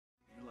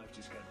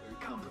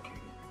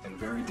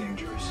very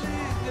dangerous.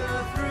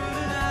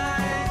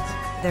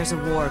 There's a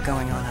war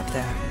going on up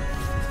there.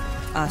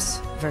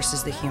 Us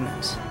versus the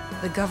humans.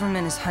 The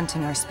government is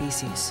hunting our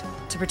species.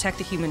 To protect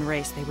the human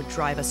race, they would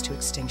drive us to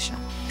extinction.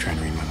 Trying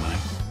to read my mind?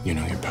 You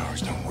know your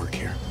powers don't work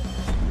here.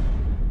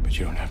 But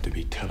you don't have to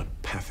be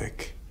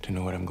telepathic to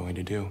know what I'm going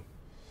to do.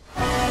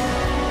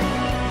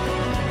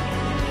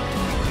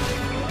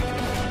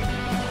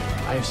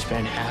 I have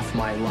spent half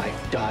my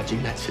life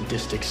dodging that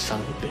sadistic son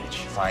of a bitch.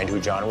 Find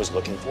who John was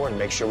looking for and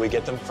make sure we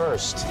get them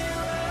first.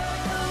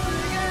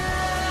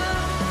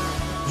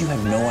 You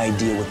have no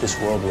idea what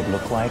this world would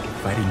look like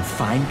if I didn't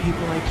find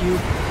people like you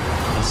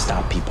and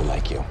stop people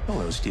like you.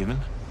 Hello, Stephen.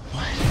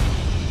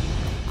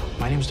 What?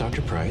 My name's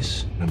Dr.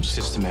 Price. I'm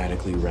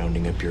systematically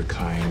rounding up your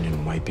kind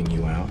and wiping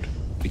you out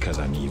because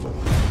I'm evil.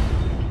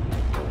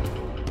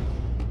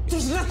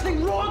 There's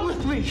nothing wrong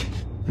with me!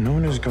 No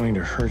one is going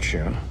to hurt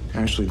you.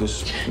 Actually,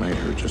 this might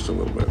hurt just a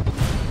little bit.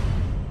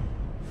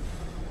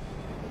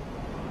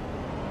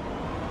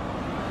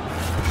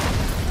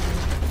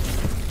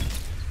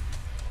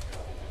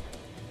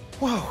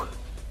 Whoa!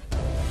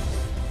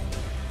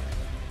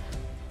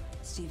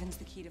 Stephen's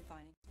the key to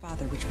finding his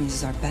father, which means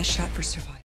he's our best shot for survival.